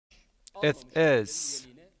It is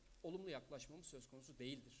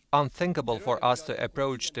unthinkable for us to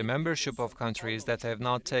approach the membership of countries that have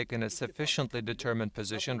not taken a sufficiently determined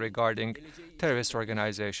position regarding terrorist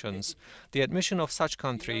organizations. The admission of such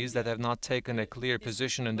countries that have not taken a clear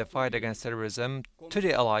position in the fight against terrorism to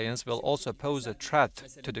the alliance will also pose a threat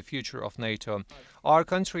to the future of NATO. Our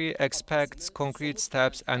country expects concrete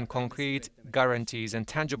steps and concrete guarantees and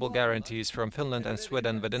tangible guarantees from Finland and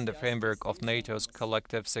Sweden within the framework of NATO's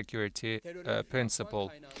collective security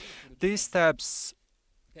principle. These steps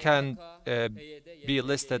can be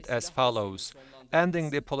listed as follows: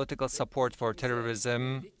 ending the political support for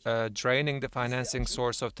terrorism, draining the financing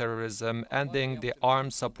source of terrorism, ending the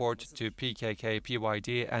arms support to PKK,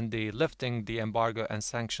 PYD, and lifting the embargo and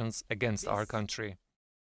sanctions against our country.